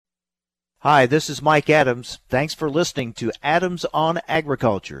Hi, this is Mike Adams. Thanks for listening to Adams on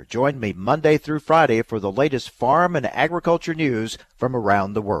Agriculture. Join me Monday through Friday for the latest farm and agriculture news from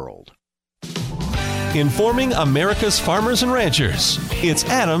around the world. Informing America's farmers and ranchers, it's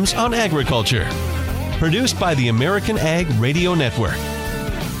Adams on Agriculture. Produced by the American Ag Radio Network.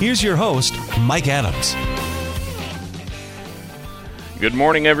 Here's your host, Mike Adams. Good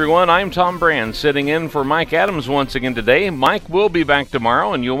morning, everyone. I'm Tom Brand, sitting in for Mike Adams once again today. Mike will be back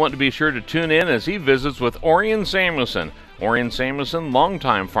tomorrow, and you'll want to be sure to tune in as he visits with Orion Samuelson. Orion Samuelson,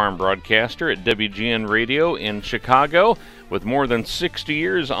 longtime farm broadcaster at WGN Radio in Chicago, with more than 60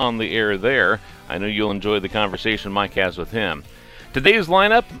 years on the air there. I know you'll enjoy the conversation Mike has with him. Today's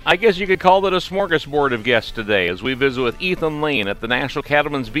lineup, I guess you could call it a smorgasbord of guests today, as we visit with Ethan Lane at the National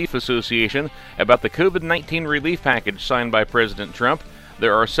Cattlemen's Beef Association about the COVID-19 relief package signed by President Trump.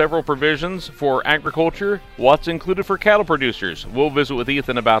 There are several provisions for agriculture, what's included for cattle producers. We'll visit with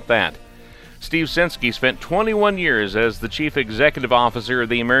Ethan about that. Steve Censky spent 21 years as the Chief Executive Officer of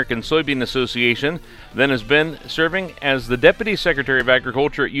the American Soybean Association, then has been serving as the Deputy Secretary of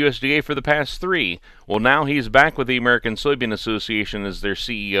Agriculture at USDA for the past 3. Well, now he's back with the American Soybean Association as their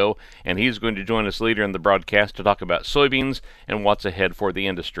CEO, and he's going to join us later in the broadcast to talk about soybeans and what's ahead for the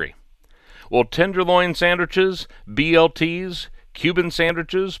industry. Well, tenderloin sandwiches, BLTs, Cuban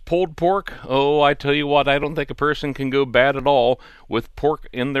sandwiches, pulled pork. Oh, I tell you what, I don't think a person can go bad at all with pork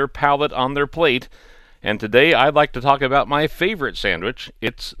in their palate on their plate. And today I'd like to talk about my favorite sandwich.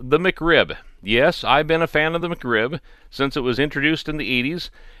 It's the McRib. Yes, I've been a fan of the McRib since it was introduced in the 80s,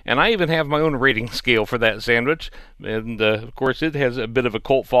 and I even have my own rating scale for that sandwich. And of course, it has a bit of a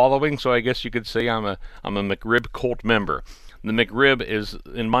cult following, so I guess you could say I'm a McRib cult member. The McRib is,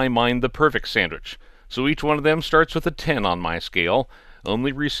 in my mind, the perfect sandwich. So each one of them starts with a 10 on my scale,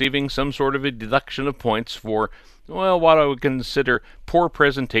 only receiving some sort of a deduction of points for, well, what I would consider poor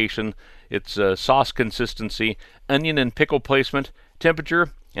presentation, its sauce consistency, onion and pickle placement,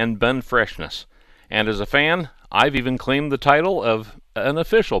 temperature, and bun freshness. And as a fan, I've even claimed the title of an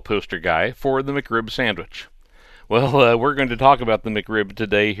official poster guy for the McRib sandwich. Well, we're going to talk about the McRib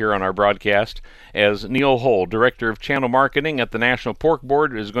today here on our broadcast, as Neal Hull, Director of Channel Marketing at the National Pork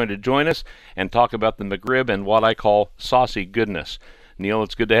Board, is going to join us and talk about the McRib and what I call saucy goodness. Neal,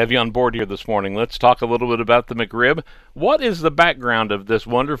 it's good to have you on board here this morning. Let's talk a little bit about the McRib. What is the background of this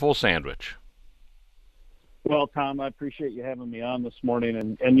wonderful sandwich? Well, Tom, I appreciate you having me on this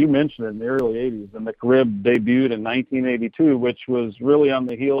morning. And you mentioned it in the early 80s. The McRib debuted in 1982, which was really on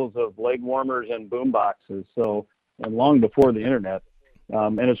the heels of leg warmers and boom boxes. And long before the internet,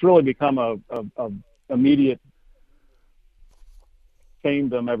 and it's really become a immediate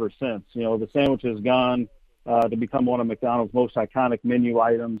famedom ever since. You know, the sandwich has gone to become one of McDonald's most iconic menu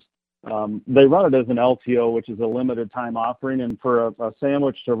items. They run it as an LTO, which is a limited time offering, and for a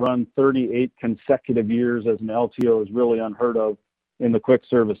sandwich to run 38 consecutive years as an LTO is really unheard of in the quick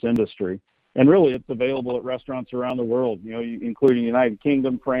service industry. And really, it's available at restaurants around the world, you know, including United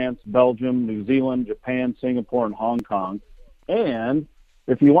Kingdom, France, Belgium, New Zealand, Japan, Singapore, and Hong Kong. And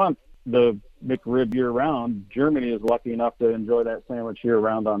if you want the McRib year-round, Germany is lucky enough to enjoy that sandwich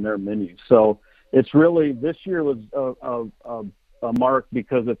year-round on their menu. So it's really, this year was a mark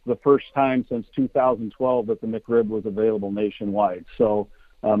because it's the first time since 2012 that the McRib was available nationwide. So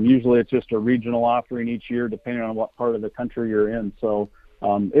usually it's just a regional offering each year, depending on what part of the country you're in. So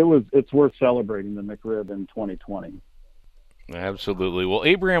it's worth celebrating the McRib in 2020. Absolutely. Well,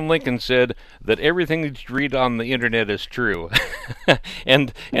 Abraham Lincoln said that everything that you read on the internet is true.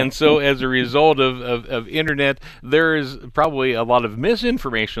 and so as a result of internet, there is probably a lot of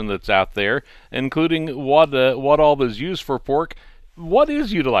misinformation that's out there, including what all is used for pork. What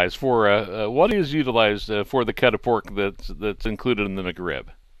is utilized for the cut of pork that's included in the McRib?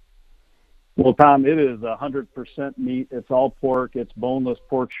 Well, Tom, it is 100% meat. It's all pork. It's boneless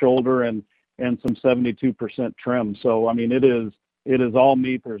pork shoulder and some 72% trim. So, I mean, it is all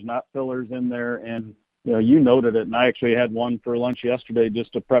meat. There's not fillers in there. And, you noted it. And I actually had one for lunch yesterday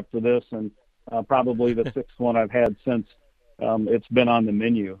just to prep for this, and probably the sixth one I've had since it's been on the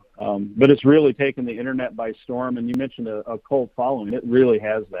menu. But it's really taken the internet by storm. And you mentioned a cult following. It really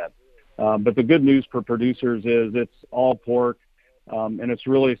has that. But the good news for producers is it's all pork, and it's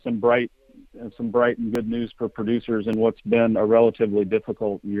really some bright and good news for producers in what's been a relatively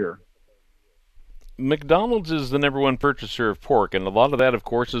difficult year. McDonald's is the number one purchaser of pork, and a lot of that, of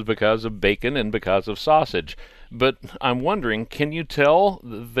course, is because of bacon and because of sausage. But I'm wondering, can you tell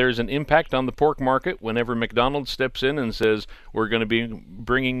there's an impact on the pork market whenever McDonald's steps in and says we're going to be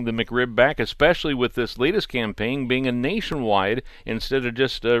bringing the McRib back, especially with this latest campaign being a nationwide instead of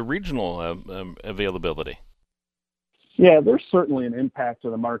just a regional availability? Yeah, there's certainly an impact to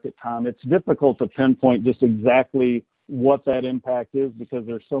the market, Tom. It's difficult to pinpoint just exactly what that impact is because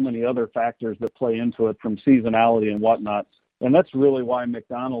there's so many other factors that play into it, from seasonality and whatnot. And that's really why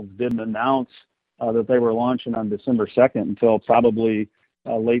McDonald's didn't announce that they were launching on December 2nd until probably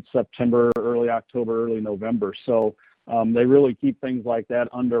late September, early October, early November. So they really keep things like that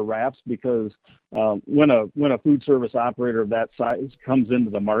under wraps because when a food service operator of that size comes into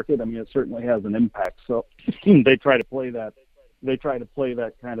the market, I mean, it certainly has an impact. So they try to play that. They try to play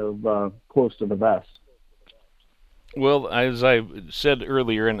that kind of close to the vest. Well, as I said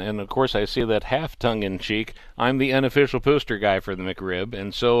earlier, and of course I say that half tongue-in-cheek, I'm the unofficial poster guy for the McRib,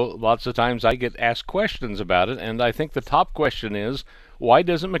 and so lots of times I get asked questions about it, and I think the top question is, why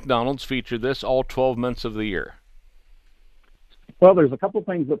doesn't McDonald's feature this all 12 months of the year? Well, there's a couple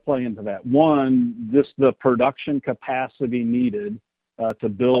things that play into that. One, just the production capacity needed to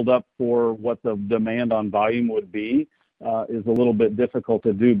build up for what the demand on volume would be is a little bit difficult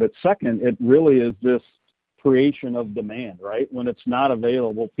to do. But second, it really is this creation of demand, right? When it's not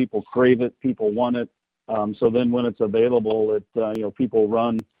available, people crave it, people want it. So then when it's available, people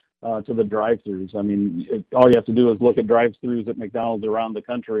run to the drive-thrus. I mean, all you have to do is look at drive-thrus at McDonald's around the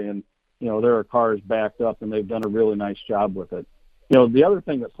country, and there are cars backed up, and they've done a really nice job with it. The other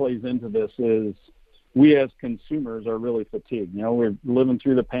thing that plays into this is we as consumers are really fatigued. We're living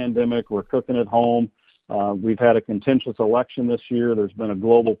through the pandemic. We're cooking at home. We've had a contentious election this year. There's been a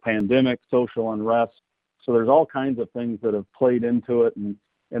global pandemic, social unrest. So there's all kinds of things that have played into it and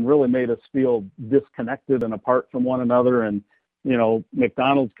really made us feel disconnected and apart from one another. And,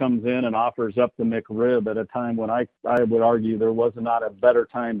 McDonald's comes in and offers up the McRib at a time when I would argue there was not a better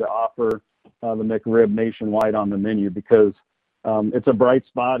time to offer the McRib nationwide on the menu because it's a bright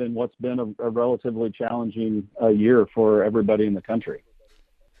spot in what's been a relatively challenging year for everybody in the country.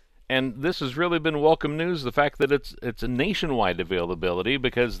 And this has really been welcome news, the fact that it's a nationwide availability,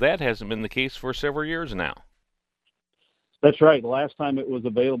 because that hasn't been the case for several years now. That's right. The last time it was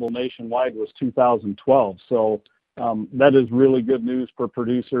available nationwide was 2012. So that is really good news for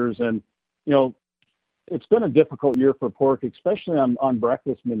producers. And, it's been a difficult year for pork, especially on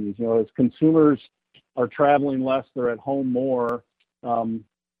breakfast menus. As consumers are traveling less, they're at home more,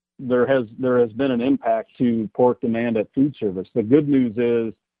 there has been an impact to pork demand at food service. The good news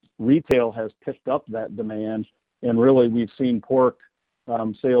is retail has picked up that demand, and really we've seen pork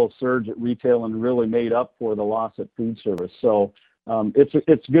sales surge at retail and really made up for the loss at food service. So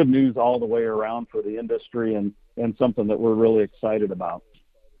it's good news all the way around for the industry and something that we're really excited about.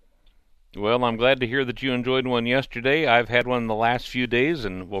 Well, I'm glad to hear that you enjoyed one yesterday. I've had one the last few days,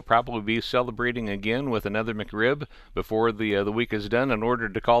 and we'll probably be celebrating again with another McRib before the week is done in order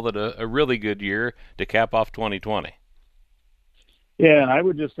to call it a really good year to cap off 2020. Yeah, and I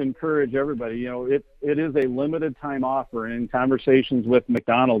would just encourage everybody, it is a limited time offer. And in conversations with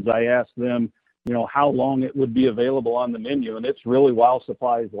McDonald's, I asked them, how long it would be available on the menu, and it's really while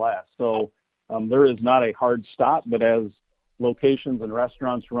supplies last. So there is not a hard stop, but as locations and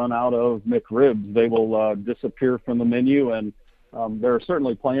restaurants run out of McRibs, they will disappear from the menu. And there are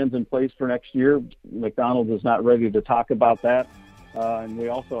certainly plans in place for next year. McDonald's is not ready to talk about that. And we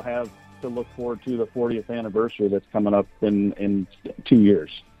also have to look forward to the 40th anniversary that's coming up in 2 years.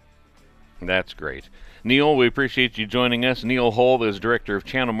 That's great. Neal, we appreciate you joining us. Neal Hull is Director of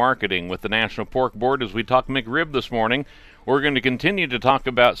Channel Marketing with the National Pork Board as we talk McRib this morning. We're going to continue to talk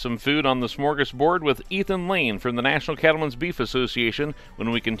about some food on the smorgasbord with Ethan Lane from the National Cattlemen's Beef Association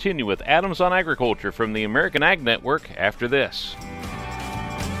when we continue with Adams on Agriculture from the American Ag Network after this.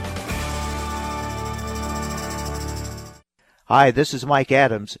 Hi, this is Mike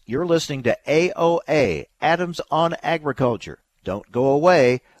Adams. You're listening to AOA, Adams on Agriculture. Don't go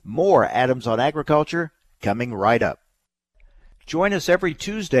away. More Adams on Agriculture coming right up. Join us every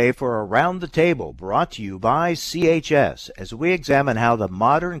Tuesday for Around the Table, brought to you by CHS, as we examine how the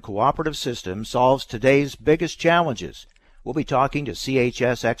modern cooperative system solves today's biggest challenges. We'll be talking to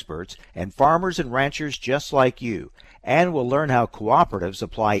CHS experts and farmers and ranchers just like you, and we'll learn how cooperatives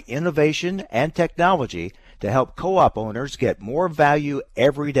apply innovation and technology to help co-op owners get more value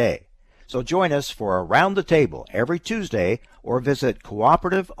every day. So join us for Around the Table every Tuesday or visit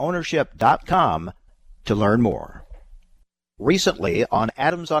cooperativeownership.com to learn more. Recently on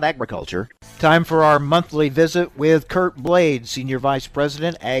Adams on Agriculture, time for our monthly visit with Kurt Blade, Senior Vice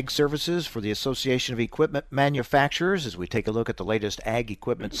President, Ag Services for the Association of Equipment Manufacturers, as we take a look at the latest ag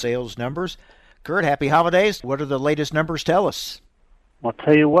equipment sales numbers. Kurt, happy holidays. What do the latest numbers tell us? I'll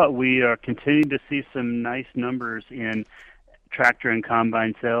tell you what, we are continuing to see some nice numbers in tractor and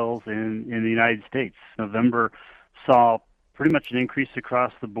combine sales in the United States. November saw pretty much an increase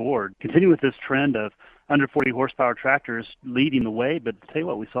across the board. Continue with this trend of under 40 horsepower tractors leading the way. But I'll tell you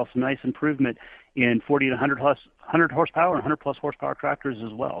what, we saw some nice improvement in 40 to 100 horsepower and 100 plus horsepower tractors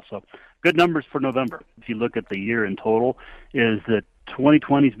as well. So good numbers for November. If you look at the year in total, is that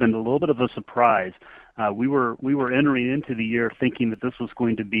 2020 has been a little bit of a surprise. We were entering into the year thinking that this was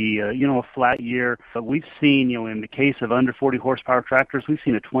going to be a flat year, but we've seen, in the case of under 40 horsepower tractors, we've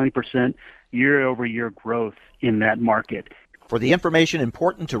seen a 20% year-over-year growth in that market. For the information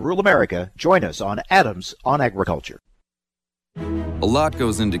important to rural America, join us on Adams on Agriculture. A lot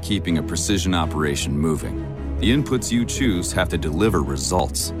goes into keeping a precision operation moving. The inputs you choose have to deliver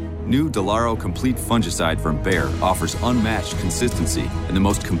results. New Delaro Complete Fungicide from Bayer offers unmatched consistency and the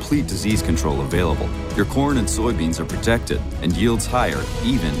most complete disease control available. Your corn and soybeans are protected and yields higher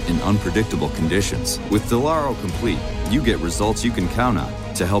even in unpredictable conditions. With Delaro Complete, you get results you can count on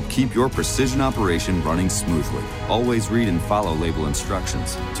to help keep your precision operation running smoothly. Always read and follow label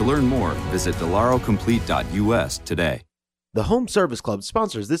instructions. To learn more, visit delarocomplete.us today. The Home Service Club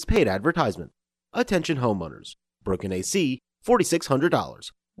sponsors this paid advertisement. Attention homeowners. Broken AC,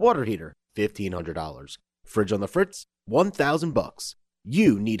 $4,600. Water heater, $1,500. Fridge on the fritz, $1,000.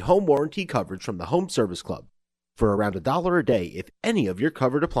 You need home warranty coverage from the Home Service Club. For around $1 a day, if any of your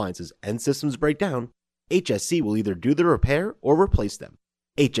covered appliances and systems break down, HSC will either do the repair or replace them.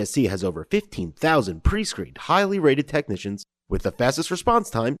 HSC has over 15,000 pre-screened, highly rated technicians with the fastest response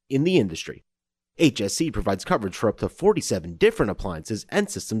time in the industry. HSC provides coverage for up to 47 different appliances and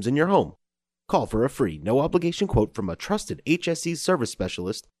systems in your home. Call for a free, no-obligation quote from a trusted HSC service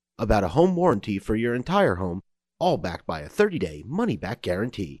specialist about a home warranty for your entire home, all backed by a 30-day money-back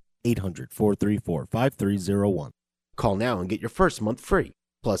guarantee. 800-434-5301. Call now and get your first month free,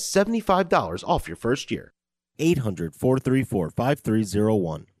 plus $75 off your first year.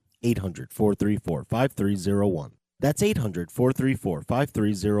 800-434-5301. 800-434-5301. That's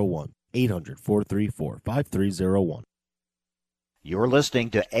 800-434-5301. 800-434-5301. You're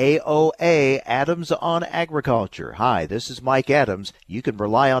listening to AOA, Adams on Agriculture. Hi, this is Mike Adams. You can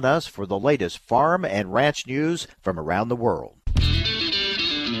rely on us for the latest farm and ranch news from around the world.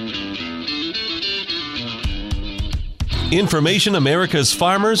 Information America's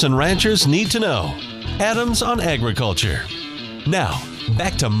farmers and ranchers need to know. Adams on Agriculture. Now,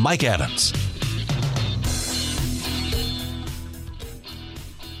 back to Mike Adams.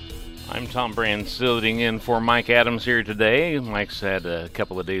 I'm Tom Brand, sitting in for Mike Adams here today. Mike's had a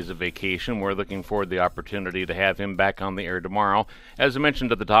couple of days of vacation. We're looking forward to the opportunity to have him back on the air tomorrow. As I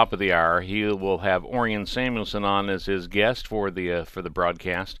mentioned at the top of the hour, he will have Orion Samuelson on as his guest for the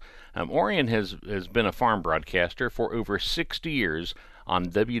broadcast. Orion has been a farm broadcaster for over 60 years on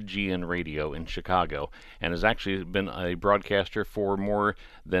WGN Radio in Chicago, and has actually been a broadcaster for more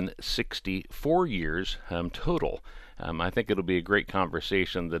than 64 years total. I think it'll be a great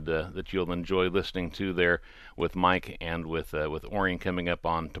conversation that you'll enjoy listening to there with Mike and with Orion coming up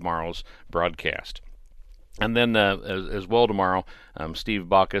on tomorrow's broadcast. And then as well tomorrow, Steve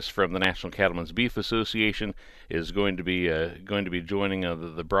Bacchus from the National Cattlemen's Beef Association is going to be joining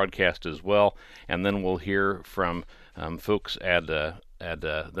the broadcast as well. And then we'll hear from folks at the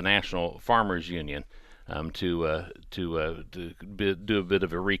National Farmers Union to do a bit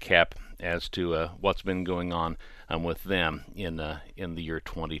of a recap as to what's been going on with them in the year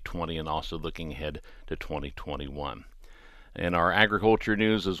 2020, and also looking ahead to 2021. In our agriculture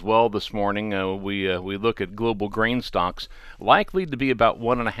news as well this morning, we look at global grain stocks likely to be about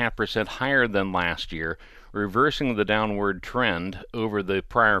 1.5% higher than last year, reversing the downward trend over the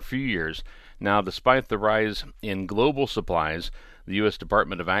prior few years. Now, despite the rise in global supplies, the U.S.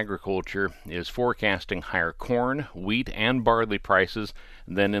 Department of Agriculture is forecasting higher corn, wheat, and barley prices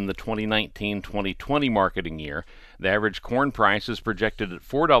than in the 2019-2020 marketing year. The average corn price is projected at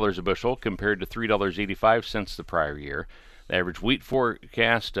 $4 a bushel compared to $3.85 the prior year. The average wheat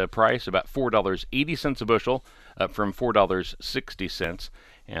forecast price about $4.80 a bushel, up from $4.60.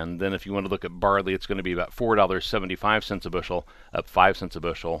 And then if you want to look at barley, it's going to be about $4.75 a bushel, up 5 cents a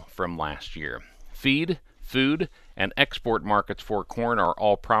bushel from last year. Feed, food, and export markets for corn are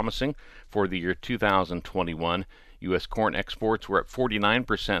all promising for the year 2021. U.S. corn exports were up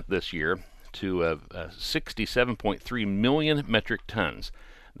 49% this year to 67.3 million metric tons.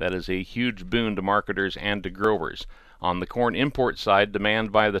 That is a huge boon to marketers and to growers. On the corn import side,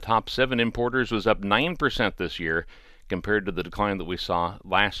 demand by the top 7 importers was up 9% this year compared to the decline that we saw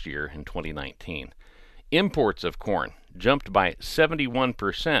last year in 2019. Imports of corn jumped by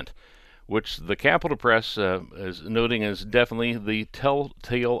 71%, which the Capital Press is noting as definitely the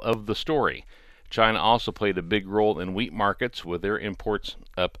telltale of the story. China also played a big role in wheat markets, with their imports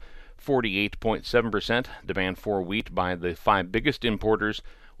up 48.7%. Demand for wheat by the 5 biggest importers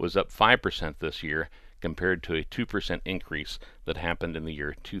was up 5% this year compared to a 2% increase that happened in the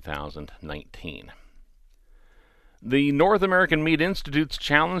year 2019. The North American Meat Institute's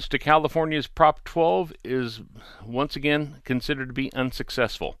challenge to California's Prop 12 is once again considered to be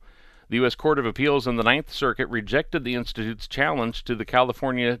unsuccessful. The U.S. Court of Appeals in the Ninth Circuit rejected the Institute's challenge to the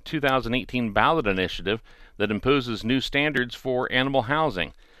California 2018 ballot initiative that imposes new standards for animal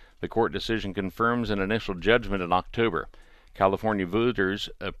housing. The court decision confirms an initial judgment in October. California voters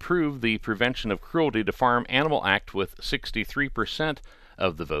approved the Prevention of Cruelty to Farm Animal Act with 63%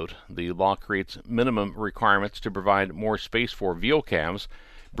 of the vote. The law creates minimum requirements to provide more space for veal calves,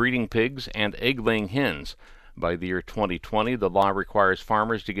 breeding pigs, and egg-laying hens. By the year 2020, the law requires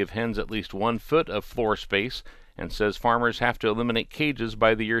farmers to give hens at least 1 foot of floor space and says farmers have to eliminate cages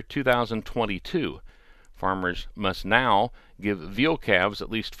by the year 2022. Farmers must now give veal calves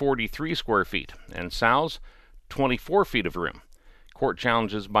at least 43 square feet and sows 24 feet of room. Court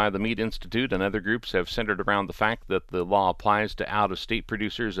challenges by the Meat Institute and other groups have centered around the fact that the law applies to out-of-state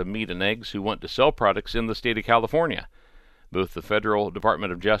producers of meat and eggs who want to sell products in the state of California. Both the Federal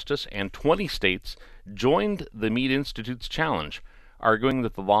Department of Justice and 20 states joined the Meat Institute's challenge, arguing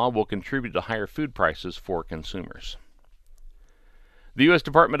that the law will contribute to higher food prices for consumers. The U.S.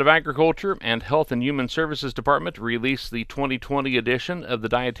 Department of Agriculture and Health and Human Services Department released the 2020 edition of the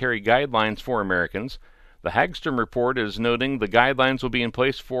Dietary Guidelines for Americans. The Hagstrom report is noting the guidelines will be in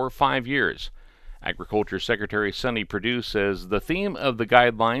place for 5 years. Agriculture Secretary Sonny Perdue says the theme of the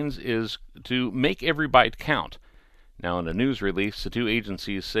guidelines is to make every bite count. Now, in a news release, the two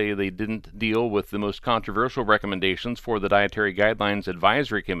agencies say they didn't deal with the most controversial recommendations for the Dietary Guidelines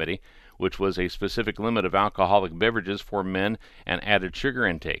Advisory Committee, which was a specific limit of alcoholic beverages for men and added sugar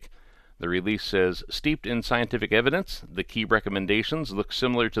intake. The release says, steeped in scientific evidence, the key recommendations look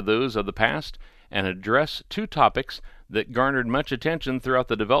similar to those of the past and address two topics that garnered much attention throughout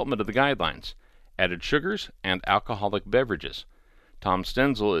the development of the guidelines: added sugars and alcoholic beverages. Tom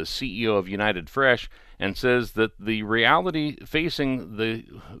Stenzel is CEO of United Fresh and says that today's reality of facing the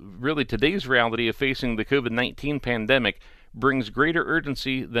COVID-19 pandemic brings greater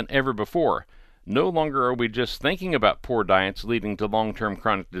urgency than ever before. No longer are we just thinking about poor diets leading to long-term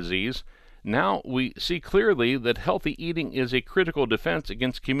chronic disease. Now we see clearly that healthy eating is a critical defense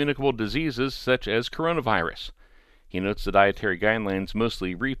against communicable diseases such as coronavirus. He notes the dietary guidelines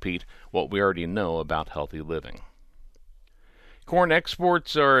mostly repeat what we already know about healthy living. Corn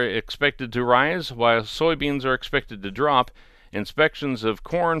exports are expected to rise, while soybeans are expected to drop. Inspections of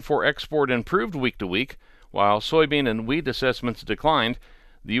corn for export improved week to week, while soybean and wheat assessments declined.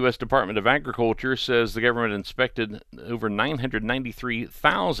 The U.S. Department of Agriculture says the government inspected over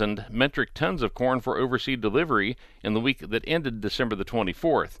 993,000 metric tons of corn for overseas delivery in the week that ended December the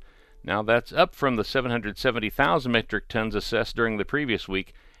 24th. Now that's up from the 770,000 metric tons assessed during the previous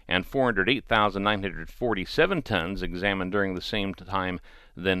week and 408,947 tons examined during the same time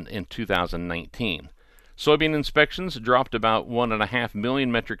than in 2019. Soybean inspections dropped about 1.5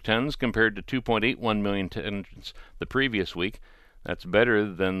 million metric tons compared to 2.81 million tons the previous week. That's better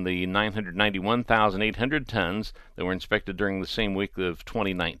than the 991,800 tons that were inspected during the same week of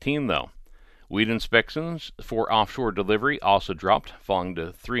 2019, though. Wheat inspections for offshore delivery also dropped, falling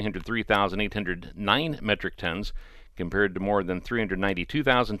to 303,809 metric tons compared to more than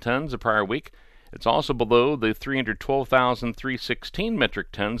 392,000 tons the prior week. It's also below the 312,316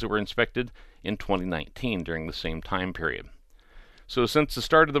 metric tons that were inspected in 2019 during the same time period. So since the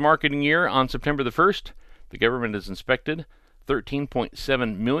start of the marketing year on September the 1st, the government has inspected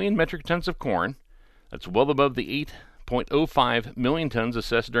 13.7 million metric tons of corn. That's well above the 8.05 million tons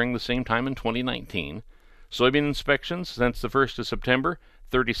assessed during the same time in 2019. Soybean inspections since the 1st of September,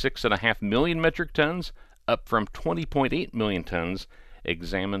 36.5 million metric tons, up from 20.8 million tons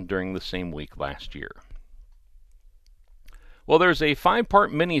examined during the same week last year. Well, there's a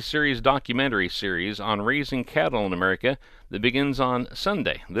 5-part mini-series documentary series on raising cattle in America that begins on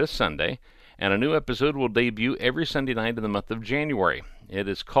this Sunday, and a new episode will debut every Sunday night in the month of January. It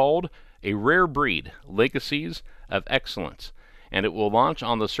is called A Rare Breed: Legacies of Excellence, and it will launch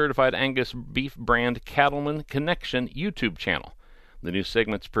on the Certified Angus Beef Brand Cattleman Connection YouTube channel. The new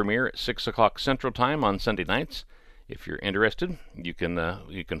segments premiere at 6 o'clock Central Time on Sunday nights. If you're interested, you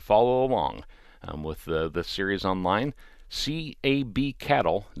can follow along with the series online,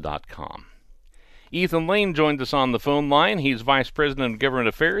 cabcattle.com. Ethan Lane joins us on the phone line. He's Vice President of Government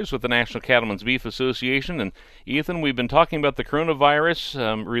Affairs with the National Cattlemen's Beef Association. And Ethan, we've been talking about the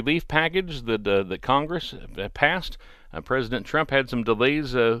coronavirus relief package that Congress passed. President Trump had some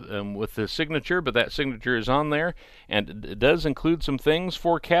delays with his signature, but that signature is on there, and it does include some things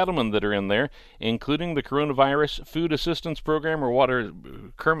for cattlemen that are in there, including the Coronavirus Food Assistance Program, or what are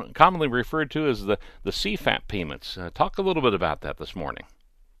commonly referred to as the CFAP payments. Talk a little bit about that this morning.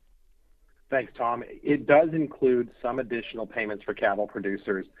 Thanks, Tom. It does include some additional payments for cattle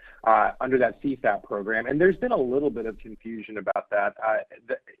producers under that CFAP program, and there's been a little bit of confusion about that.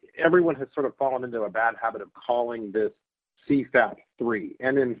 Everyone has sort of fallen into a bad habit of calling this CFAP 3,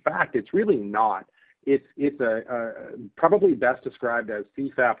 and in fact, it's really not. It's probably best described as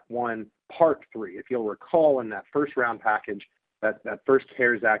CFAP 1 Part 3. If you'll recall, in that first round package, that first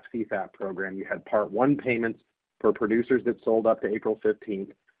CARES Act CFAP program, you had Part 1 payments for producers that sold up to April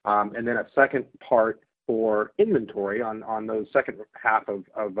 15th. And then a second part for inventory on those second half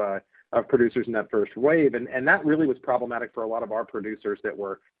of producers in that first wave. And that really was problematic for a lot of our producers that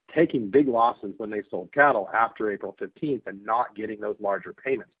were taking big losses when they sold cattle after April 15th and not getting those larger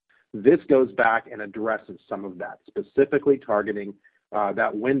payments. This goes back and addresses some of that, specifically targeting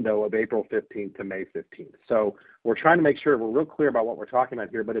that window of April 15th to May 15th. So we're trying to make sure we're real clear about what we're talking about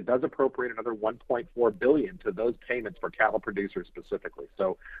here, but it does appropriate another $1.4 billion to those payments for cattle producers specifically.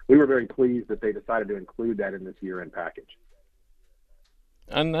 So we were very pleased that they decided to include that in this year-end package.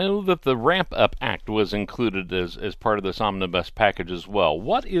 I know that the Ramp Up Act was included as part of this omnibus package as well.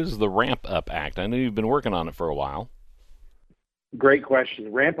 What is the Ramp Up Act? I know you've been working on it for a while. Great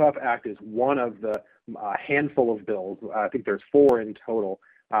question. Ramp Up Act is one of the handful of bills, I think there's 4 in total,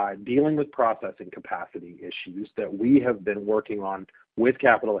 dealing with processing capacity issues that we have been working on with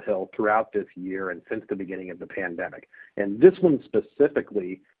Capitol Hill throughout this year and since the beginning of the pandemic. And this one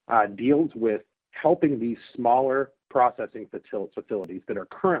specifically deals with helping these smaller processing facilities that are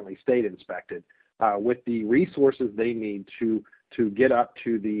currently state inspected with the resources they need to get up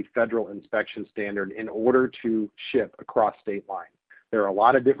to the federal inspection standard in order to ship across state lines. There are a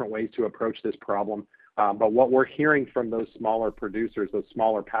lot of different ways to approach this problem, but what we're hearing from those smaller producers, those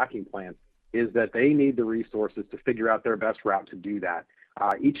smaller packing plants, is that they need the resources to figure out their best route to do that.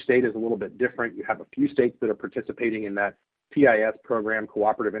 Each state is a little bit different. You have a few states that are participating in that CIS program,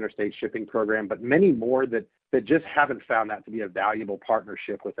 Cooperative Interstate Shipping Program, but many more that just haven't found that to be a valuable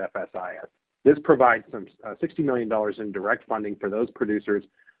partnership with FSIS. This provides some $60 million in direct funding for those producers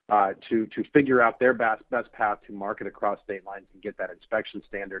to figure out their best path to market across state lines and get that inspection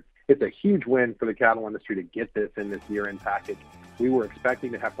standard. It's a huge win for the cattle industry to get this in this year-end package. We were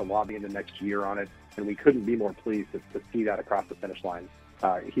expecting to have to lobby into next year on it, and we couldn't be more pleased to see that across the finish line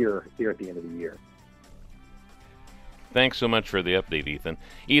here at the end of the year. Thanks so much for the update, Ethan.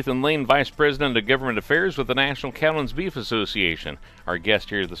 Ethan Lane, Vice President of Government Affairs with the National Cattlemen's Beef Association. Our guest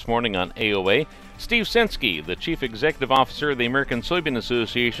here this morning on AOA, Steve Censky, the Chief Executive Officer of the American Soybean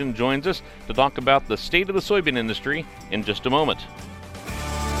Association, joins us to talk about the state of the soybean industry in just a moment.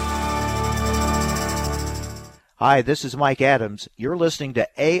 Hi, this is Mike Adams. You're listening to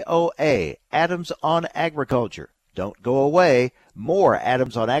AOA, Adams on Agriculture. Don't go away. More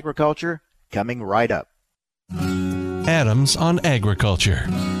Adams on Agriculture coming right up. Adams on Agriculture.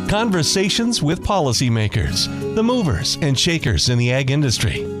 Conversations with policymakers, the movers and shakers in the ag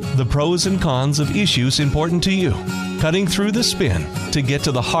industry, the pros and cons of issues important to you, cutting through the spin to get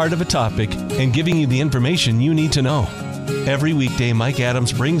to the heart of a topic and giving you the information you need to know. Every weekday, Mike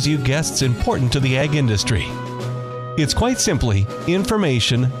Adams brings you guests important to the ag industry. It's quite simply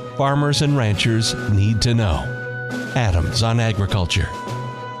information farmers and ranchers need to know. Adams on Agriculture.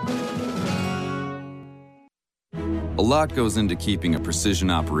 A lot goes into keeping a precision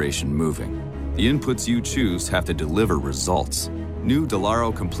operation moving. The inputs you choose have to deliver results. New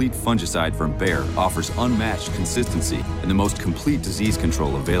Delaro Complete Fungicide from Bayer offers unmatched consistency and the most complete disease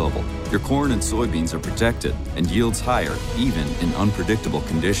control available. Your corn and soybeans are protected and yields higher, even in unpredictable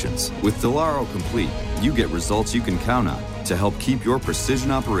conditions. With Delaro Complete, you get results you can count on to help keep your precision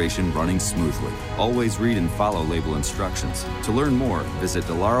operation running smoothly. Always read and follow label instructions. To learn more, visit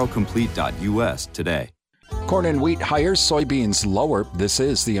delarocomplete.us today. Corn and wheat higher, soybeans lower. This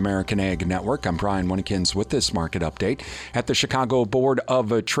is the American Ag Network. I'm Brian Winnekins with this market update. At the Chicago Board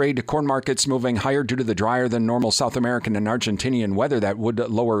of Trade, corn markets moving higher due to the drier than normal South American and Argentinian weather that would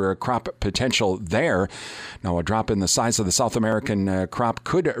lower crop potential there. Now, a drop in the size of the South American crop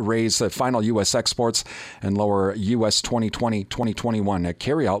could raise final U.S. exports and lower U.S. 2020-2021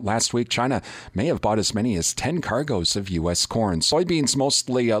 carryout. Last week, China may have bought as many as 10 cargoes of U.S. corn. Soybeans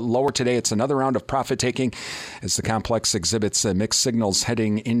mostly lower today. It's another round of profit taking as the complex exhibits mixed signals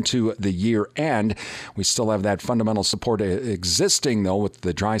heading into the year end. We still have that fundamental support existing, though, with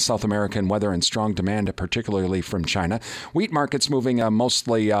the dry South American weather and strong demand, particularly from China. Wheat markets moving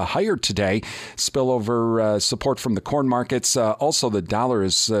mostly higher today. Spillover support from the corn markets. Also, the dollar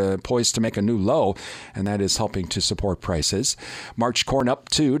is poised to make a new low, and that is helping to support prices. March corn up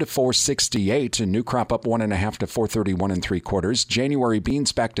 2 to 468, and new crop up 1.5 to 431 3/4. January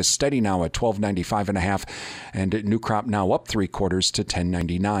beans back to steady now at 12.95 1/2, and new crop now up 3/4 to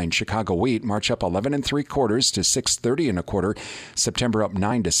 10.99. Chicago wheat March up 11 3/4 to 6.30 1/4. September up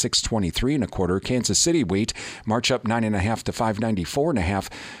 9 to 6.23 1/4. Kansas City wheat March up 9.5 to 5.94 1/2.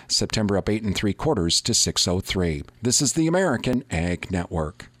 September up 8 3/4 to 6.03. This is the American Ag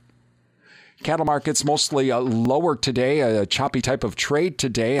Network. Cattle markets mostly lower today, a choppy type of trade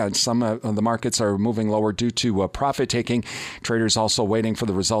today. Some of the markets are moving lower due to profit taking. Traders also waiting for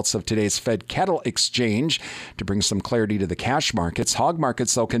the results of today's Fed cattle exchange to bring some clarity to the cash markets. Hog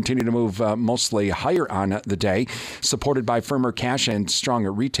markets, though, continue to move mostly higher on the day, supported by firmer cash and strong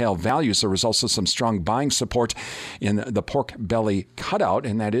retail values. There was also some strong buying support in the pork belly cutout,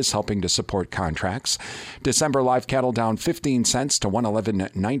 and that is helping to support contracts. December live cattle down 15 cents to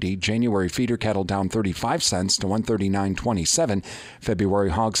 111.90. January feeder cattle down 35 cents to 139.27.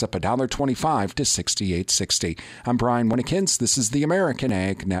 February hogs up $1.25 to 68.60. I'm Brian Winnekins. This is the American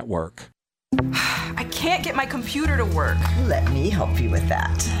Ag Network. I can't get my computer to work. Let me help you with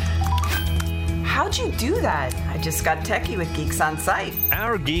that. How'd you do that? I just got techie with Geeks on Site.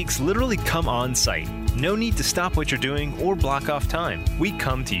 Our geeks literally come on site. No need to stop what you're doing or block off time. We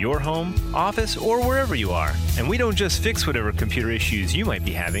come to your home, office, or wherever you are. And we don't just fix whatever computer issues you might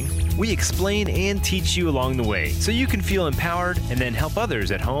be having. We explain and teach you along the way so you can feel empowered and then help others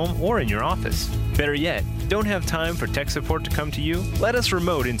at home or in your office. Better yet, don't have time for tech support to come to you? Let us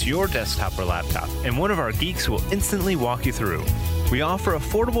remote into your desktop or laptop, and one of our geeks will instantly walk you through. We offer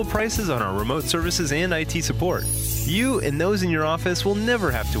affordable prices on our remote services and IT support. You and those in your office will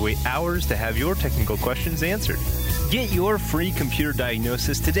never have to wait hours to have your technical questions answered. Get your free computer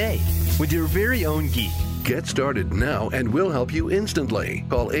diagnosis today with your very own geek. Get started now and we'll help you instantly.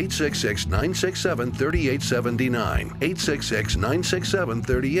 Call 866-967-3879.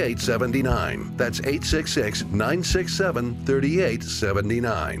 866-967-3879. That's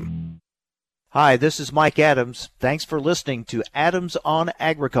 866-967-3879. Hi, this is Mike Adams. Thanks for listening to Adams on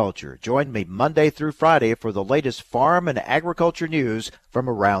Agriculture. Join me Monday through Friday for the latest farm and agriculture news from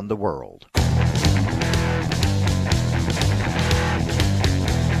around the world.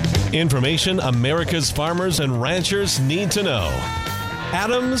 Information America's farmers and ranchers need to know.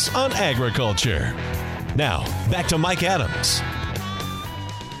 Adams on Agriculture. Now, back to Mike Adams.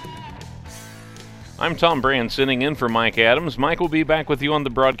 I'm Tom Brand, sitting in for Mike Adams. Mike will be back with you on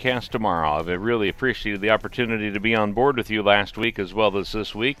the broadcast tomorrow. I've really appreciated the opportunity to be on board with you last week as well as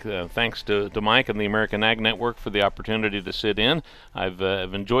this week. Thanks to Mike and the American Ag Network for the opportunity to sit in. I've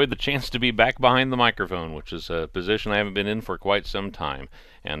enjoyed the chance to be back behind the microphone, which is a position I haven't been in for quite some time.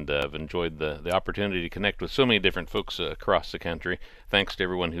 And I've enjoyed the opportunity to connect with so many different folks across the country. Thanks to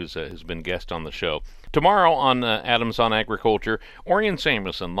everyone who's been guest on the show. Tomorrow on Adams on Agriculture, Orion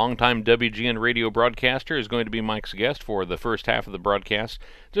Samuelson, longtime WGN radio broadcaster, is going to be Mike's guest for the first half of the broadcast,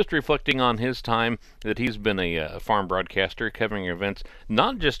 just reflecting on his time that he's been a farm broadcaster, covering events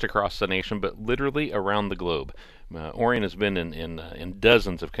not just across the nation, but literally around the globe. Orion has been in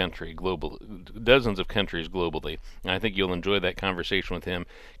dozens of countries globally, and I think you'll enjoy that conversation with him.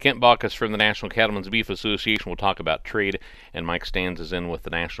 Kent Baucus from the National Cattlemen's Beef Association will talk about trade, and Mike Stans is in with the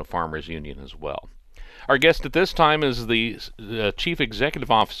National Farmers Union as well. Our guest at this time is the Chief Executive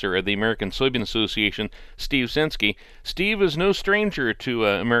Officer of the American Soybean Association, Steve Censky. Steve is no stranger to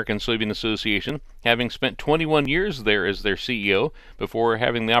American Soybean Association, having spent 21 years there as their CEO before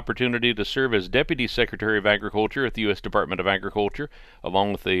having the opportunity to serve as Deputy Secretary of Agriculture at the U.S. Department of Agriculture,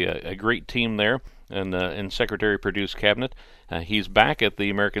 along with a great team there and Secretary-produced cabinet. He's back at the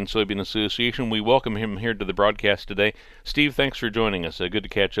American Soybean Association. We welcome him here to the broadcast today. Steve, thanks for joining us. Good to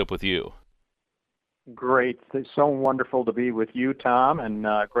catch up with you. Great. It's so wonderful to be with you, Tom, and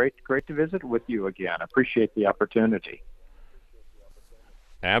great to visit with you again. I appreciate the opportunity.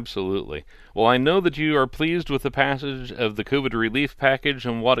 Absolutely. Well, I know that you are pleased with the passage of the COVID relief package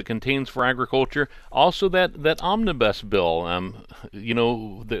and what it contains for agriculture. Also, that omnibus bill.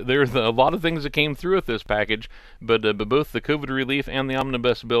 There's a lot of things that came through with this package, but both the COVID relief and the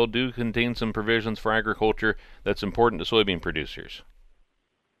omnibus bill do contain some provisions for agriculture that's important to soybean producers.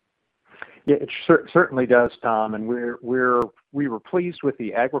 Yeah, it certainly does, Tom, and we were pleased with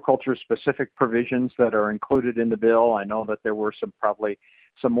the agriculture-specific provisions that are included in the bill. I know that there were some probably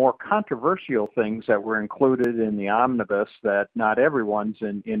some more controversial things that were included in the omnibus that not everyone's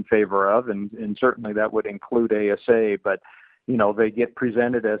in favor of, and certainly that would include ASA, but they get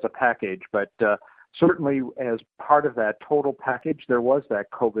presented as a package. But certainly as part of that total package, there was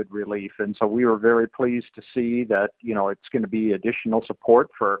that COVID relief, and so we were very pleased to see that it's going to be additional support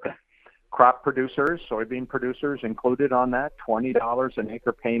for crop producers, soybean producers included on that, $20 an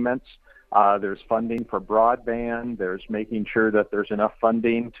acre payments. There's funding for broadband. There's making sure that there's enough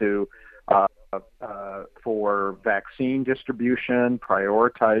funding for vaccine distribution,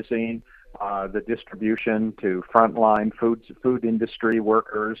 prioritizing the distribution to frontline food industry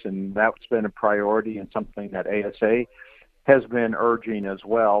workers, and that's been a priority and something that ASA has been urging as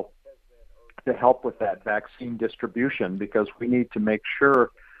well to help with that vaccine distribution, because we need to make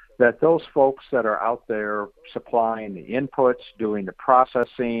sure that those folks that are out there supplying the inputs, doing the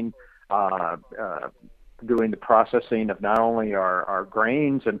processing of not only our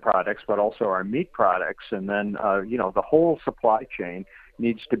grains and products, but also our meat products. And then, the whole supply chain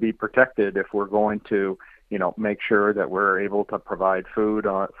needs to be protected if we're going to, make sure that we're able to provide food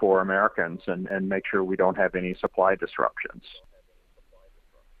for Americans and make sure we don't have any supply disruptions.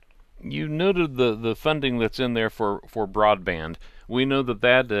 You noted the funding that's in there for broadband. We know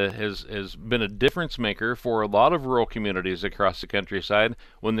that has been a difference maker for a lot of rural communities across the countryside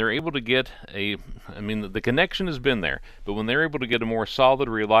when they're able to get the connection has been there, but when they're able to get a more solid,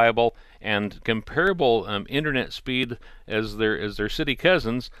 reliable, and comparable internet speed as their city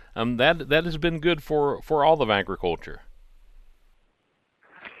cousins, that has been good for all of agriculture.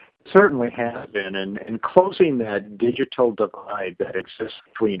 Certainly has been, and closing that digital divide that exists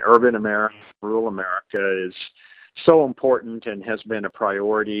between urban America and rural America is so important and has been a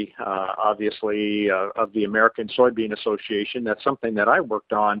priority, obviously, of the American Soybean Association. That's something that I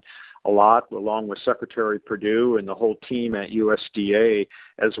worked on a lot, along with Secretary Perdue and the whole team at USDA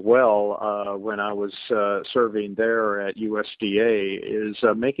as well, when I was serving there at USDA, is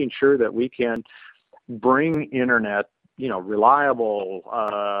making sure that we can bring internet, reliable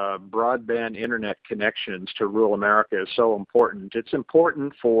broadband internet connections to rural America is so important. It's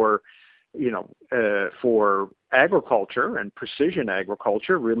important for agriculture, and precision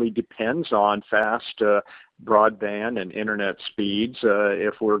agriculture really depends on fast broadband and internet speeds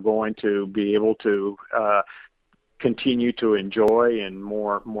if we're going to be able to continue to enjoy and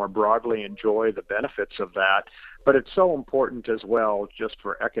more broadly enjoy the benefits of that. But it's so important as well just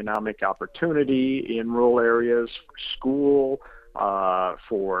for economic opportunity in rural areas, for school,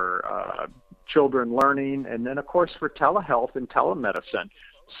 for children learning, and then, of course, for telehealth and telemedicine.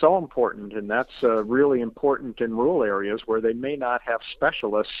 So important, and that's really important in rural areas where they may not have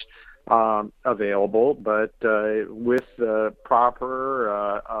specialists available, but with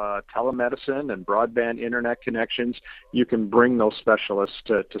proper telemedicine and broadband internet connections, you can bring those specialists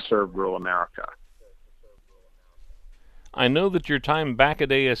to serve rural America. I know that your time back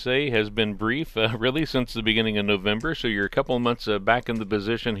at ASA has been brief, really since the beginning of November, so you're a couple of months back in the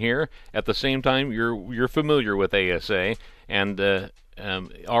position here. At the same time, you're familiar with ASA, and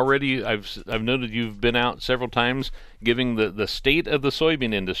already I've noted you've been out several times giving the state of the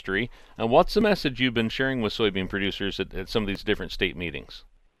soybean industry. And what's the message you've been sharing with soybean producers at some of these different state meetings?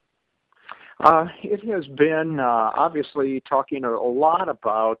 It has been obviously talking a lot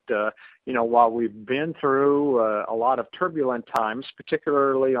about, while we've been through a lot of turbulent times,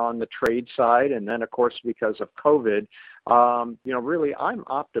 particularly on the trade side, and then, of course, because of COVID, really I'm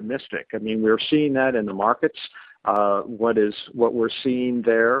optimistic. I mean, we're seeing that in the markets. What we're seeing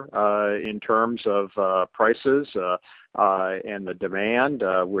there in terms of prices and the demand.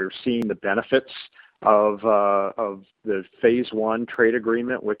 We're seeing the benefits of the Phase 1 trade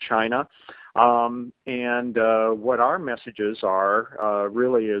agreement with China. And what our messages are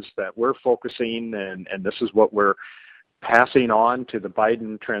really is that we're focusing, and this is what we're passing on to the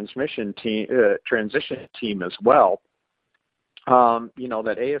Biden transition team as well.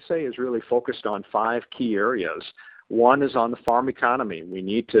 That ASA is really focused on 5 key areas. One is on the farm economy. We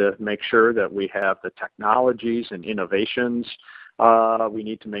need to make sure that we have the technologies and innovations. We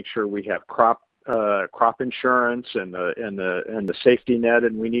need to make sure we have crop insurance and the safety net,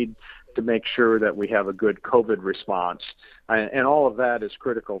 and we need to make sure that we have a good COVID response. And all of that is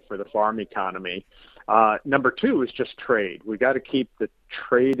critical for the farm economy. Number 2 is just trade. We got to keep the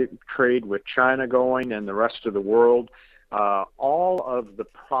trade with China going and the rest of the world. All of the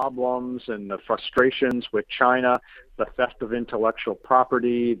problems and the frustrations with China, the theft of intellectual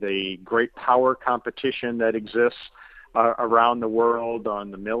property, the great power competition that exists around the world on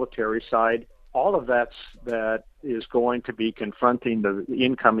the military side, all of that is going to be confronting the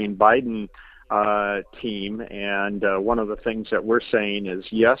incoming Biden team. And one of the things that we're saying is,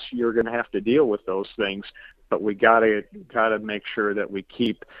 yes, you're going to have to deal with those things, but we gotta make sure that we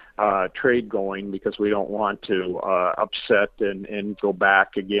keep trade going, because we don't want to upset and go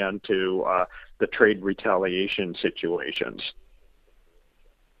back again to the trade retaliation situations.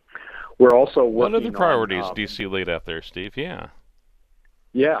 We're also working What other priorities on, do you see laid out there, Steve? Yeah.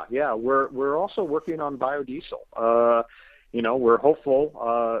 We're also working on biodiesel. We're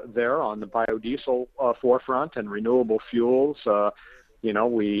hopeful there on the biodiesel forefront and renewable fuels.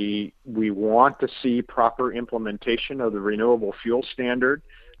 We want to see proper implementation of the renewable fuel standard.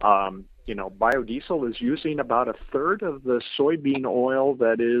 Biodiesel is using about a third of the soybean oil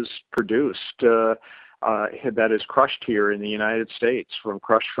that is produced, that is crushed here in the United States,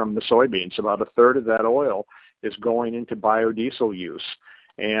 crushed from the soybeans. About a third of that oil is going into biodiesel use.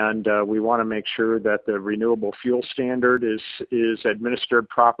 And we want to make sure that the renewable fuel standard is administered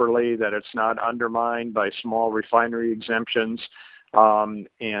properly, that it's not undermined by small refinery exemptions. And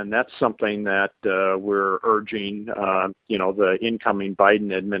that's something that we're urging, the incoming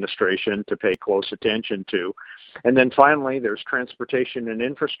Biden administration to pay close attention to. And then finally, there's transportation and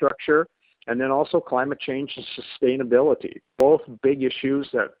infrastructure, and then also climate change and sustainability, both big issues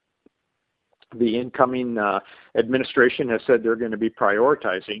that the incoming administration has said they're going to be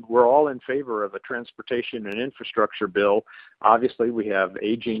prioritizing. We're all in favor of a transportation and infrastructure bill. Obviously, we have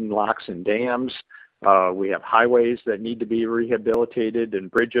aging locks and dams. We have highways that need to be rehabilitated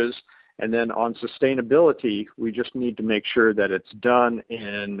and bridges. And then on sustainability, we just need to make sure that it's done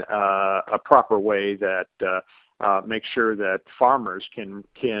in a proper way that makes sure that farmers can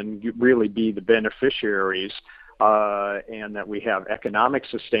really be the beneficiaries, and that we have economic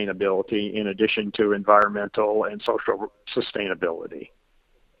sustainability in addition to environmental and social sustainability.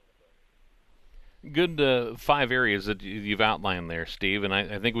 Good 5 areas that you've outlined there, Steve, and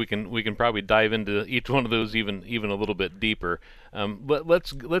I think we can probably dive into each one of those even a little bit deeper. But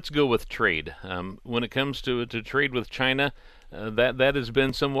let's go with trade. When it comes to trade with China, that has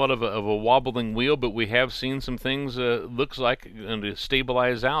been somewhat of a wobbling wheel, but we have seen some things looks like going to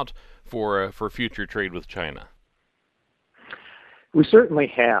stabilize out for future trade with China. We certainly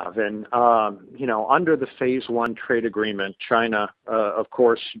have, and under the Phase 1 trade agreement, China, of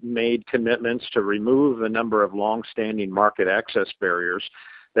course, made commitments to remove a number of long-standing market access barriers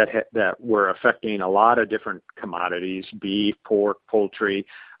that were affecting a lot of different commodities: beef, pork, poultry,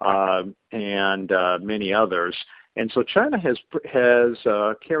 and many others. And so China has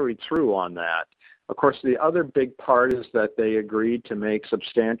carried through on that. Of course, the other big part is that they agreed to make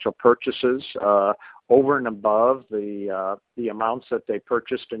substantial purchases over and above the amounts that they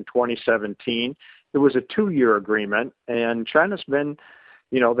purchased in 2017. It was a 2-year agreement, and China's been,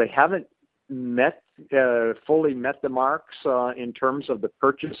 they haven't fully met the marks in terms of the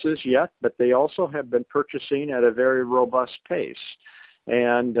purchases yet, but they also have been purchasing at a very robust pace.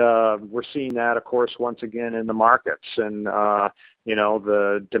 And we're seeing that, of course, once again in the markets. And,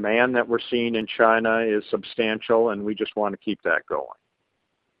 the demand that we're seeing in China is substantial, and we just want to keep that going.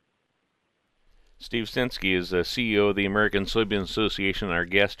 Steve Censky is the CEO of the American Soybean Association, our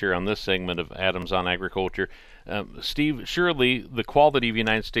guest here on this segment of Adams on Agriculture. Steve, surely the quality of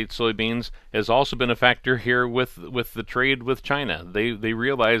United States soybeans has also been a factor here with the trade with China. They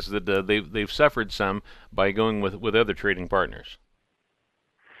realize that they've suffered some by going with other trading partners.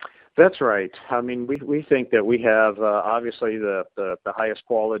 That's right. I mean, we think that we have obviously the highest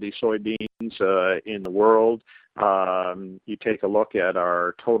quality soybeans in the world. You take a look at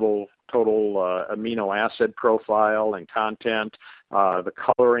our total amino acid profile and content, the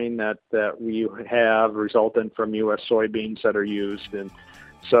coloring that we have resultant from U.S. soybeans that are used. And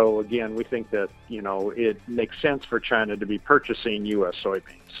so, again, we think that, it makes sense for China to be purchasing U.S.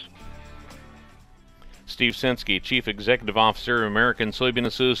 soybeans. Steve Censky, Chief Executive Officer, American Soybean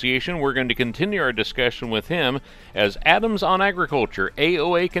Association. We're going to continue our discussion with him as Adams on Agriculture,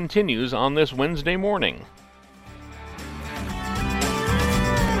 AOA, continues on this Wednesday morning.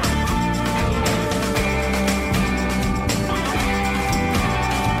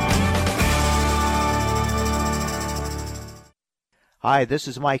 Hi, this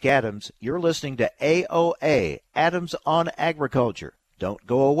is Mike Adams. You're listening to AOA, Adams on Agriculture. Don't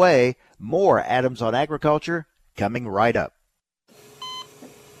go away. More Adams on Agriculture coming right up.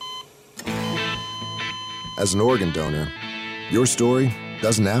 As an organ donor, your story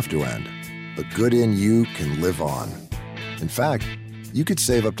doesn't have to end. The good in you can live on. In fact, you could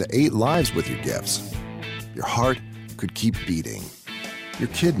save up to 8 lives with your gifts. Your heart could keep beating. Your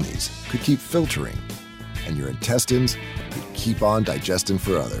kidneys could keep filtering. And your intestines could keep on digesting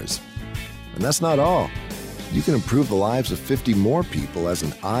for others. And that's not all. You can improve the lives of 50 more people as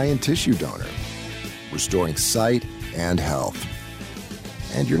an eye and tissue donor. restoring sight and health.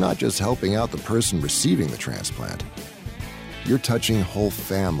 And you're not just helping out the person receiving the transplant. You're touching whole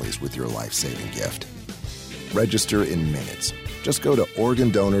families with your life-saving gift. Register in minutes. Just go to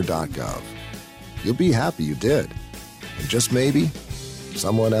organdonor.gov. You'll be happy you did. And just maybe,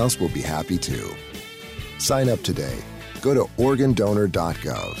 someone else will be happy too. Sign up today. Go to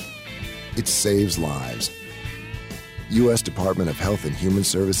organdonor.gov. It saves lives. U.S. Department of Health and Human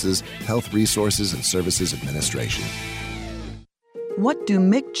Services, Health Resources and Services Administration. What do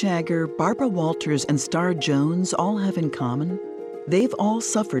Mick Jagger, Barbara Walters, and Star Jones all have in common? They've all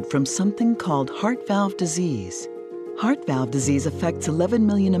suffered from something called heart valve disease. Heart valve disease affects 11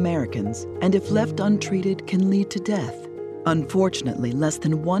 million Americans, and if left untreated, can lead to death. Unfortunately, less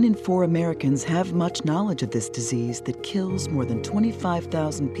than 1 in 4 Americans have much knowledge of this disease that kills more than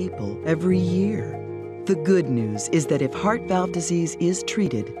 25,000 people every year. The good news is that if heart valve disease is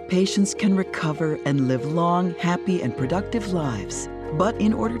treated, patients can recover and live long, happy, and productive lives. But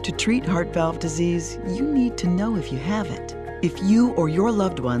in order to treat heart valve disease, you need to know if you have it. If you or your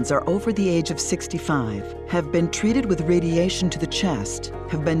loved ones are over the age of 65, have been treated with radiation to the chest,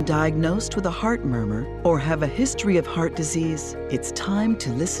 have been diagnosed with a heart murmur, or have a history of heart disease, it's time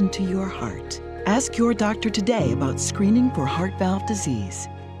to listen to your heart. Ask your doctor today about screening for heart valve disease.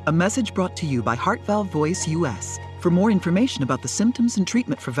 A message brought to you by Heart Valve Voice US. For more information about the symptoms and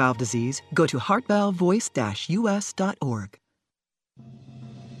treatment for valve disease, go to heartvalvevoice-us.org.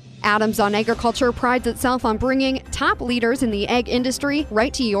 Adams on Agriculture prides itself on bringing top leaders in the egg industry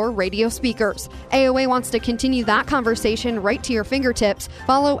right to your radio speakers. AOA wants to continue that conversation right to your fingertips.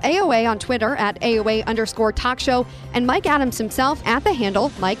 Follow AOA on Twitter at AOA_talkshow and Mike Adams himself at the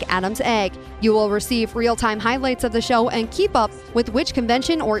handle Mike Adams Egg. You will receive real-time highlights of the show and keep up with which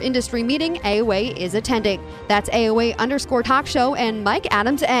convention or industry meeting AOA is attending. That's AOA_talkshow and Mike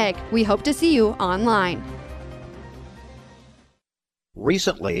Adams Egg. We hope to see you online.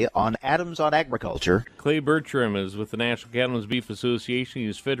 Recently on Adams on Agriculture, Clay Bertram is with the National Cattlemen's Beef Association.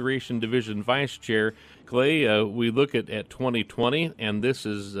 He's Federation Division Vice Chair. Clay, we look at 2020, and this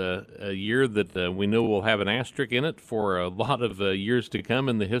is a year that we know will have an asterisk in it for a lot of years to come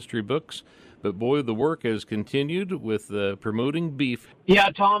in the history books. But, boy, the work has continued with promoting beef. Yeah,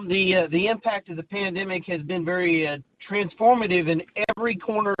 Tom, the impact of the pandemic has been very transformative in every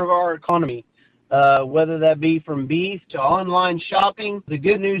corner of our economy. Whether that be from beef to online shopping. The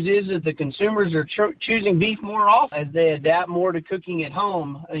good news is that the consumers are choosing beef more often as they adapt more to cooking at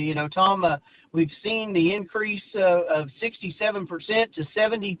home. Tom, we've seen the increase of 67% to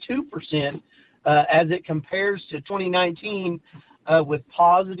 72% as it compares to 2019 with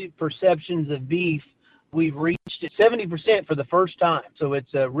positive perceptions of beef. We've reached 70% for the first time. So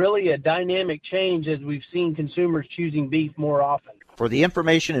it's really a dynamic change as we've seen consumers choosing beef more often. For the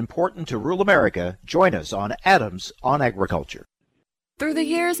information important to rural America, join us on Adams on Agriculture. Through the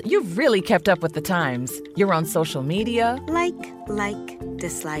years, you've really kept up with the times. You're on social media. Like,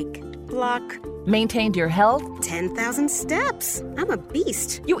 dislike, block. Maintained your health. 10,000 steps. I'm a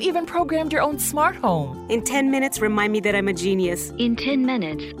beast. You even programmed your own smart home. In 10 minutes, remind me that I'm a genius. In 10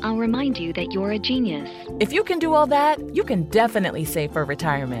 minutes, I'll remind you that you're a genius. If you can do all that, you can definitely save for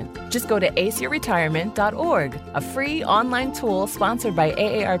retirement. Just go to aceyourretirement.org, a free online tool sponsored by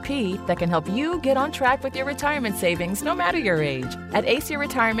AARP that can help you get on track with your retirement savings no matter your age. At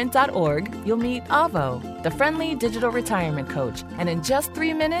aceyourretirement.org, you'll meet Avo, the friendly digital retirement coach, and in just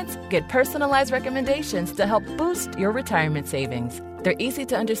 3 minutes, get personalized recommendations to help boost your retirement savings. They're easy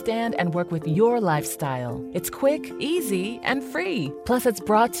to understand and work with your lifestyle. It's quick, easy, and free. Plus, it's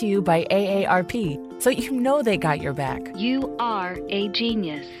brought to you by AARP, so you know they got your back. You are a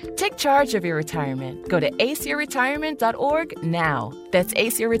genius. Take charge of your retirement. Go to aceyourretirement.org now. That's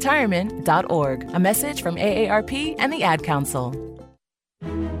aceyourretirement.org. A message from AARP and the Ad Council.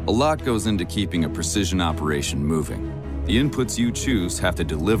 A lot goes into keeping a precision operation moving. The inputs you choose have to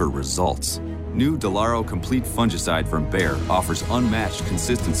deliver results. New Delaro Complete Fungicide from Bayer offers unmatched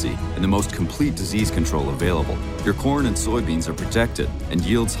consistency and the most complete disease control available. Your corn and soybeans are protected and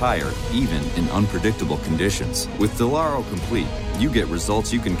yields higher, even in unpredictable conditions. With Delaro Complete, you get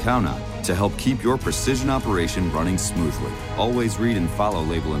results you can count on to help keep your precision operation running smoothly. Always read and follow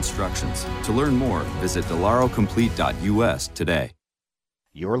label instructions. To learn more, visit delarocomplete.us today.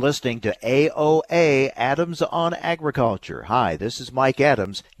 You're listening to AOA, Adams on Agriculture. Hi, this is Mike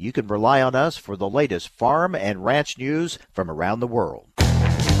Adams. You can rely on us for the latest farm and ranch news from around the world.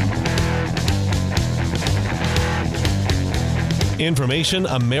 Information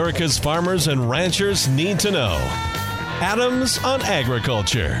America's farmers and ranchers need to know. Adams on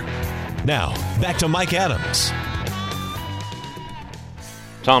Agriculture. Now, back to Mike Adams.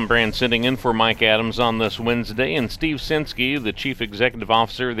 Tom Brand sitting in for Mike Adams on this Wednesday, and Steve Censky, the Chief Executive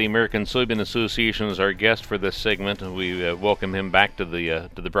Officer of the American Soybean Association, is our guest for this segment, and we welcome him back to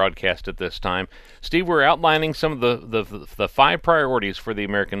the broadcast at this time. Steve, we're outlining some of the 5 priorities for the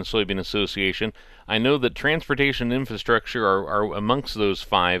American Soybean Association. I know that transportation infrastructure are amongst those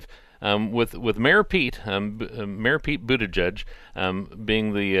 5. With Mayor Pete Buttigieg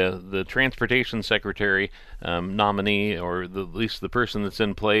being the transportation secretary nominee, or at least the person that's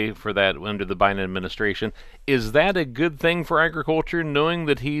in play for that under the Biden administration, is that a good thing for agriculture, knowing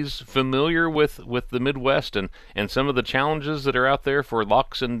that he's familiar with the Midwest and some of the challenges that are out there for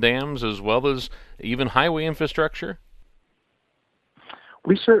locks and dams, as well as even highway infrastructure?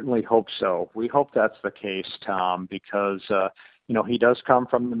 We certainly hope so. We hope that's the case, Tom, because he does come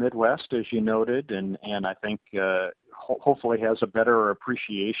from the Midwest, as you noted, and I think hopefully has a better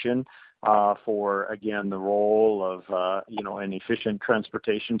appreciation for, again, the role of, an efficient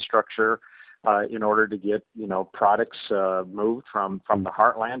transportation structure in order to get, products moved from the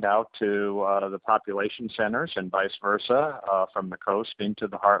heartland out to the population centers and vice versa, from the coast into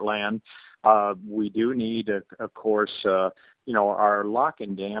the heartland. We do need, of course, our lock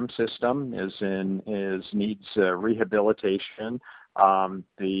and dam system needs rehabilitation.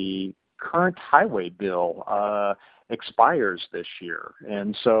 The current highway bill expires this year,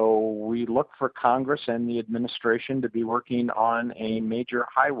 and so we look for Congress and the administration to be working on a major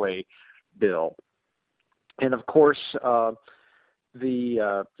highway bill. And of course,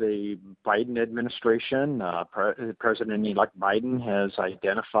 the Biden administration, President-elect Biden, has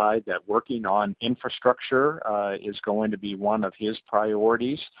identified that working on infrastructure is going to be one of his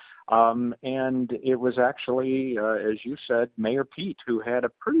priorities. And it was actually, as you said, Mayor Pete, who had a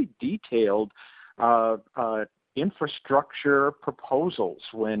pretty detailed infrastructure proposals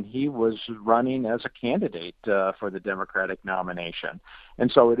when he was running as a candidate for the Democratic nomination.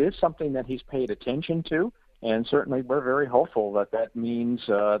 And so it is something that he's paid attention to. And certainly we're very hopeful that means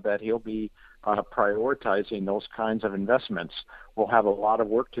that he'll be prioritizing those kinds of investments. We'll have a lot of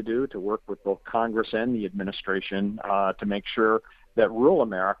work to do to work with both Congress and the administration to make sure that rural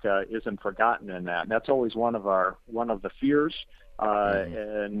America isn't forgotten in that. And that's always one of the fears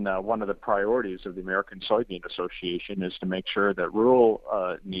and one of the priorities of the American Soybean Association is to make sure that rural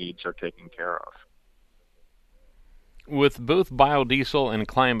needs are taken care of. With both biodiesel and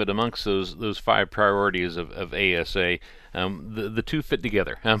climate amongst those 5 priorities of ASA, the two fit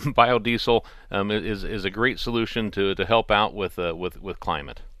together. Biodiesel is a great solution to help out with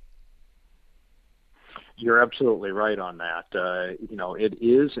climate. You're absolutely right on that. It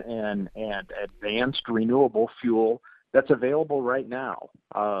is an advanced renewable fuel that's available right now.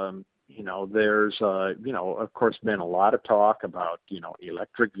 There's of course been a lot of talk about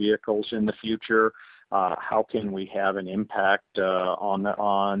electric vehicles in the future. How can we have an impact on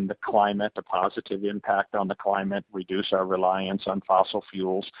the climate, a positive impact on the climate, reduce our reliance on fossil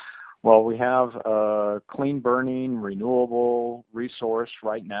fuels? Well, we have a clean-burning, renewable resource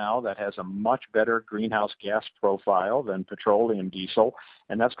right now that has a much better greenhouse gas profile than petroleum diesel,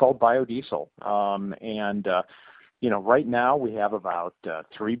 and that's called biodiesel. Right now we have about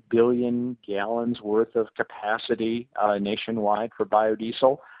 3 billion gallons worth of capacity nationwide for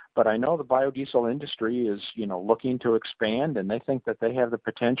biodiesel. But I know the biodiesel industry is, looking to expand, and they think that they have the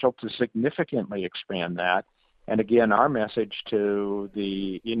potential to significantly expand that. And again, our message to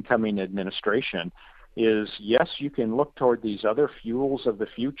the incoming administration is, yes, you can look toward these other fuels of the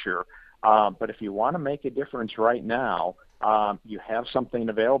future, but if you want to make a difference right now, you have something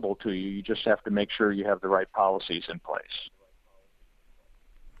available to you. You just have to make sure you have the right policies in place.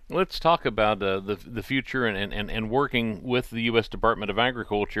 Let's talk about the future and working with the U.S. Department of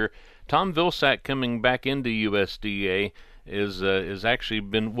Agriculture. Tom Vilsack coming back into USDA is actually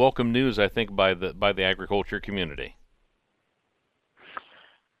been welcome news, I think, by the agriculture community.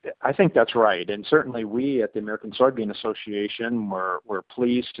 I think that's right, and certainly we at the American Soybean Association were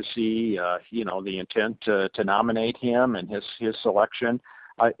pleased to see the intent to nominate him and his selection.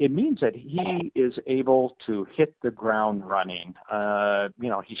 It means that he is able to hit the ground running.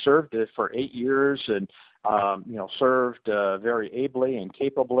 He served for 8 years and served very ably and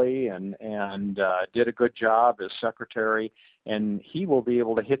capably and did a good job as secretary. And he will be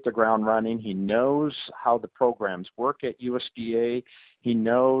able to hit the ground running. He knows how the programs work at USDA. He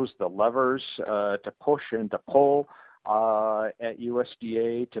knows the levers to push and to pull at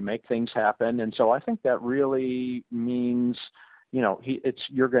USDA to make things happen. And so I think that really means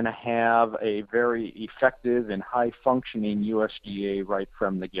you're going to have a very effective and high-functioning USDA right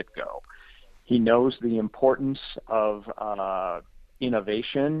from the get-go. He knows the importance of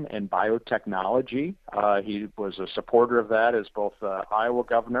innovation and biotechnology. He was a supporter of that as both Iowa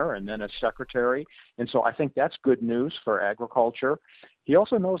governor and then as secretary. And so I think that's good news for agriculture. He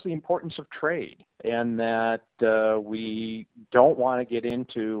also knows the importance of trade, and that we don't want to get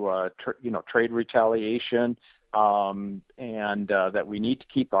into trade retaliation, and that we need to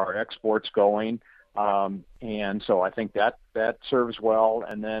keep our exports going. And so I think that serves well.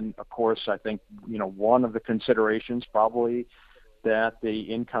 And then, of course, I think one of the considerations probably that the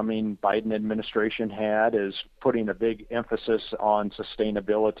incoming Biden administration had is putting a big emphasis on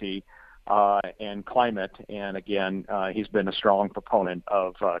sustainability and climate. And again, he's been a strong proponent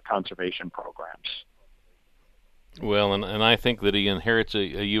of conservation programs. Well, and I think that he inherits a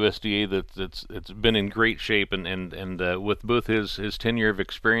USDA that's been in great shape, and with both his tenure of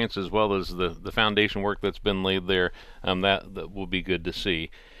experience as well as the foundation work that's been laid there, that will be good to see.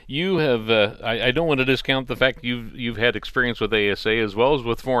 You have I don't want to discount the fact you've had experience with ASA as well as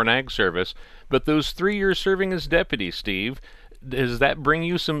with Foreign Ag Service, but those 3 years serving as deputy, Steve, does that bring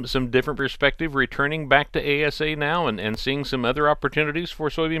you some different perspective returning back to ASA now and seeing some other opportunities for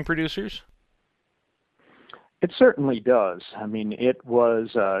soybean producers? It certainly does. I mean, it was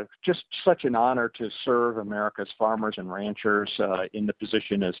just such an honor to serve America's farmers and ranchers in the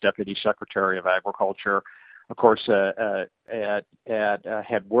position as Deputy Secretary of Agriculture. Of course, had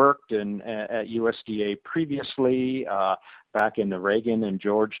worked at USDA previously, back in the Reagan and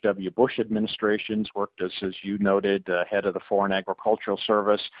George W. Bush administrations, worked as you noted, head of the Foreign Agricultural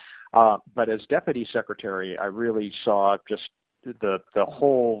Service. But as Deputy Secretary, I really saw just the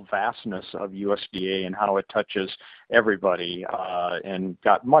whole vastness of USDA and how it touches everybody, and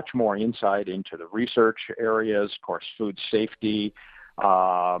got much more insight into the research areas, of course, food safety,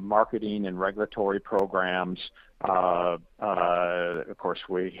 marketing and regulatory programs. Of course,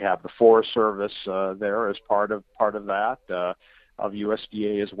 we have the Forest Service there as part of that of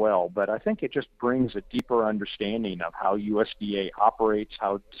USDA as well. But I think it just brings a deeper understanding of how USDA operates,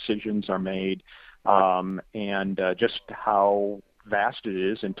 how decisions are made, and just how vast it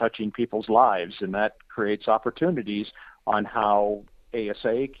is in touching people's lives. And that creates opportunities on how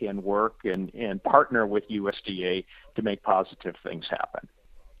ASA can work and partner with USDA to make positive things happen.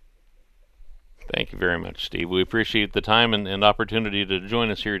 Thank you very much, Steve. We appreciate the time and opportunity to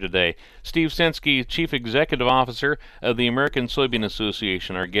join us here today. Steve Censky, Chief Executive Officer of the American Soybean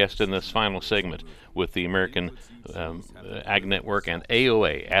Association, our guest in this final segment with the American Ag Network and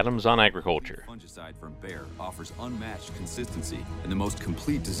AOA, Adams on Agriculture. Fungicide from Bayer offers unmatched consistency and the most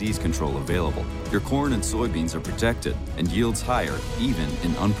complete disease control available. Your corn and soybeans are protected and yields higher even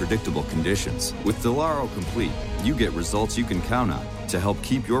in unpredictable conditions. With Delaro Complete, you get results you can count on to help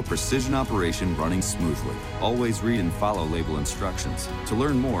keep your precision operation running smoothly. Always read and follow label instructions. To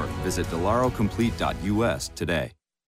learn more, visit delarocomplete.us today.